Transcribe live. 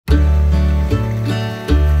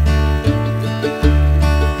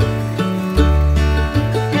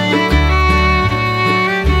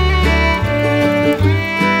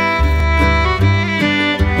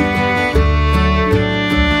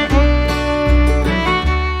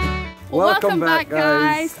Welcome back,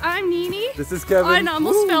 guys. I'm Nini. This is Kevin. I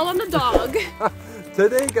almost fell on the dog.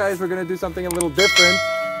 Today, guys, we're gonna do something a little different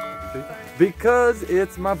because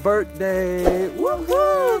it's my birthday.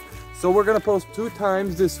 Woohoo! So we're gonna post 2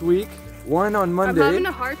 times this week. One on Monday. I'm having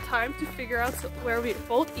a hard time to figure out where we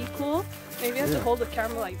both equal. Maybe I have to hold the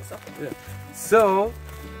camera like this. Yeah. So,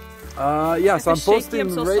 so I'm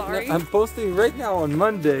posting right now on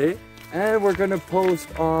Monday. And we're gonna post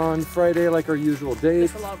on Friday like our usual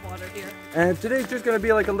days. There's a lot of water here. And today's just gonna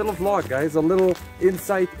be like a little vlog, guys. A little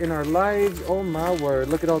insight in our lives. Oh my word,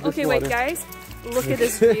 look at all this water. Okay, wait guys. Look at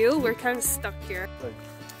this view. We're kind of stuck here.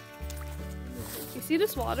 You see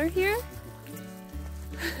this water here?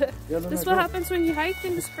 This is what happens when you hike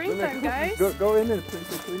in the springtime, guys. Go in and clean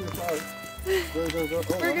your clothes. Go.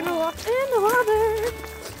 We're gonna walk in the water.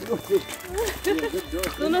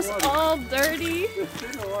 Luna's all dirty.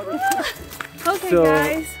 Okay, so,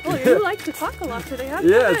 guys. Oh, you like to talk a lot today, huh?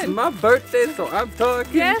 Yeah, it's my birthday, so I'm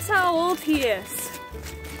talking. Guess how old he is?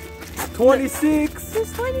 26.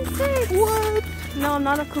 He's 26. What? No, I'm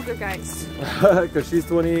not a cougar, guys. Because she's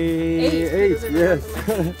 28. Yes.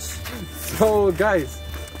 So, guys,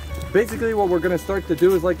 basically what we're gonna start to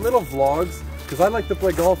do is like little vlogs. Because I like to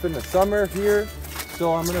play golf in the summer here.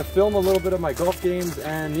 So I'm gonna film a little bit of my golf games,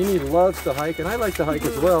 and Nini loves to hike and I like to hike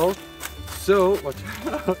as well. So watch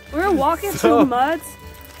out. We're walking through muds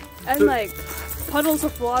and like puddles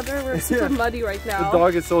of water. We're super muddy right now. The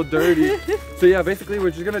dog is so dirty. So yeah, basically we're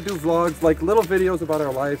just gonna do vlogs, like little videos about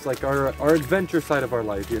our lives, like our adventure side of our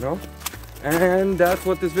life, you know? And that's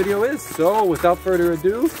what this video is. So without further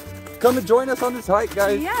ado, come and join us on this hike,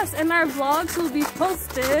 guys. Yes, and our vlogs will be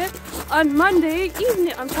posted on Monday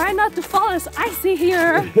evening. I'm trying not to fall, it's icy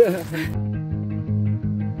here.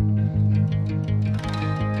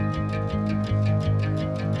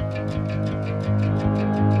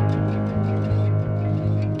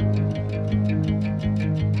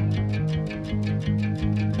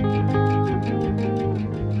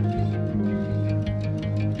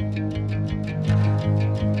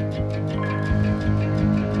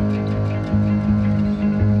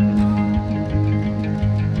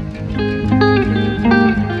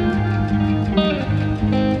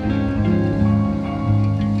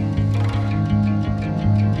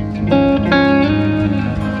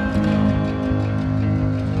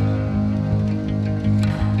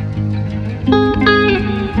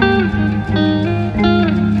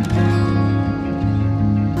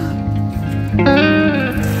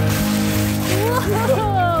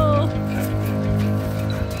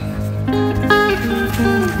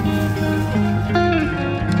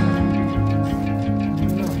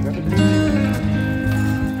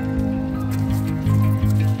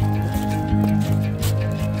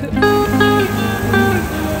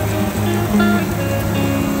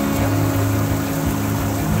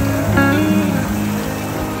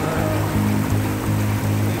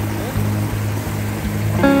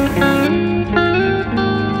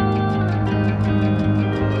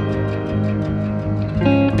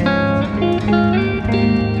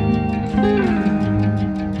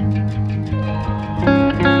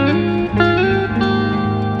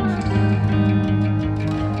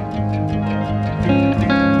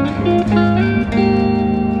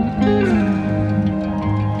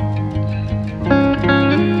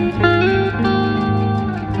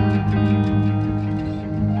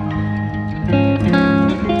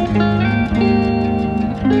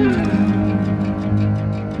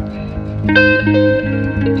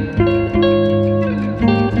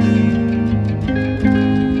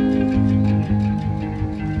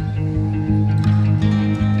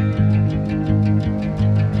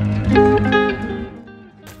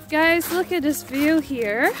 Guys, look at this view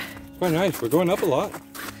here. Quite nice. We're going up a lot.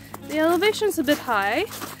 The elevation's a bit high.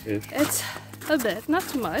 Ish. It's a bit, not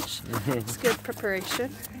too much. It's good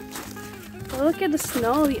preparation. But look at the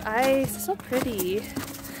snow, the ice. It's so pretty.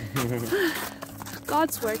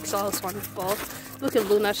 God's work is always wonderful. Look at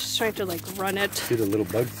Luna, she's trying to like run it. See the little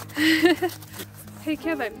bugs? Hey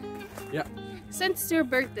Kevin. Yeah. Since your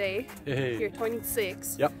birthday, Hey. you're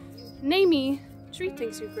 26. Yep. Name me 3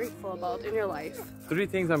 things you're grateful about in your life. 3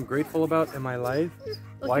 things I'm grateful about in my life.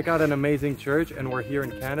 Well, I got an amazing church, and we're here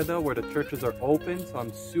in Canada where the churches are open, so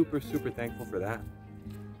I'm super thankful for that.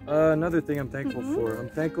 Another thing I'm thankful for. I'm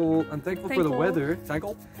thankful for the weather.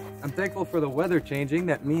 I'm thankful for the weather changing.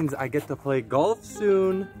 That means I get to play golf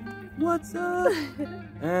soon. What's up?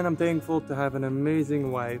 And I'm thankful to have an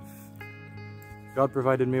amazing wife. God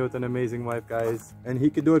provided me with an amazing wife, guys, and He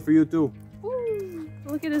could do it for you too. Ooh,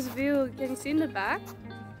 look at this view. Can you see in the back?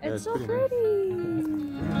 Yeah, it's so pretty pretty.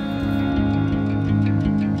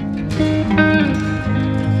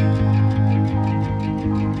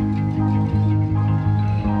 Nice.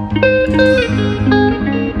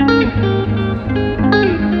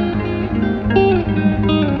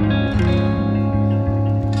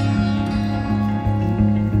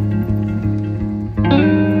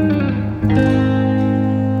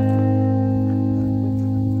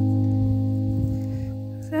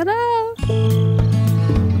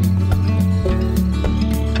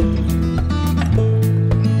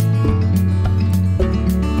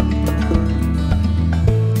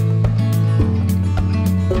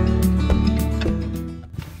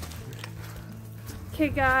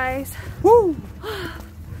 guys. Woo!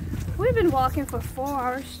 We've been walking for 4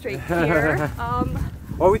 hours straight here.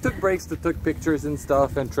 Well, we took breaks to take pictures and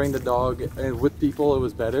stuff and train the dog, and with people it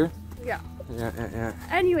was better. Yeah. Yeah.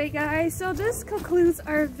 Anyway guys, so this concludes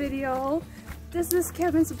our video. This is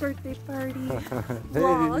Kevin's birthday party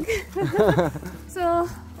vlog. So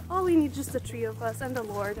all we need just the 3 of us and the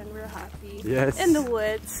Lord, and we're happy. Yes. In the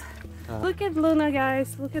woods. Look at Luna,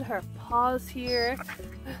 guys. Look at her paws here.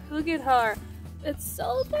 Look at her. It's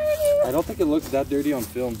so dirty. I don't think it looks that dirty on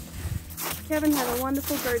film. Kevin had a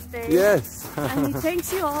wonderful birthday. Yes. And he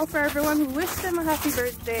thanks you all for everyone who wished him a happy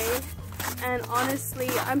birthday. And honestly,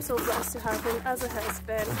 I'm so blessed to have him as a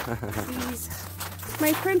husband. He's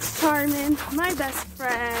my Prince Charming, my best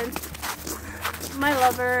friend, my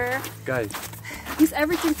lover. Guys. He's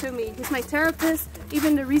everything to me. He's my therapist,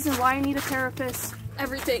 even the reason why I need a therapist.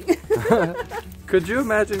 Everything. Could you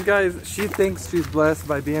imagine, guys? She thinks she's blessed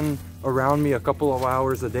by being around me a couple of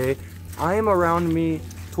hours a day. I am around me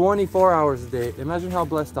 24 hours a day. Imagine how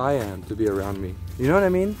blessed I am to be around me. You know what I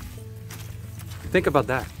mean? Think about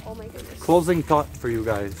that. Oh my goodness. Closing thought for you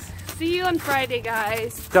guys. See you on Friday,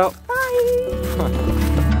 guys. Ciao.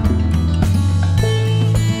 Bye.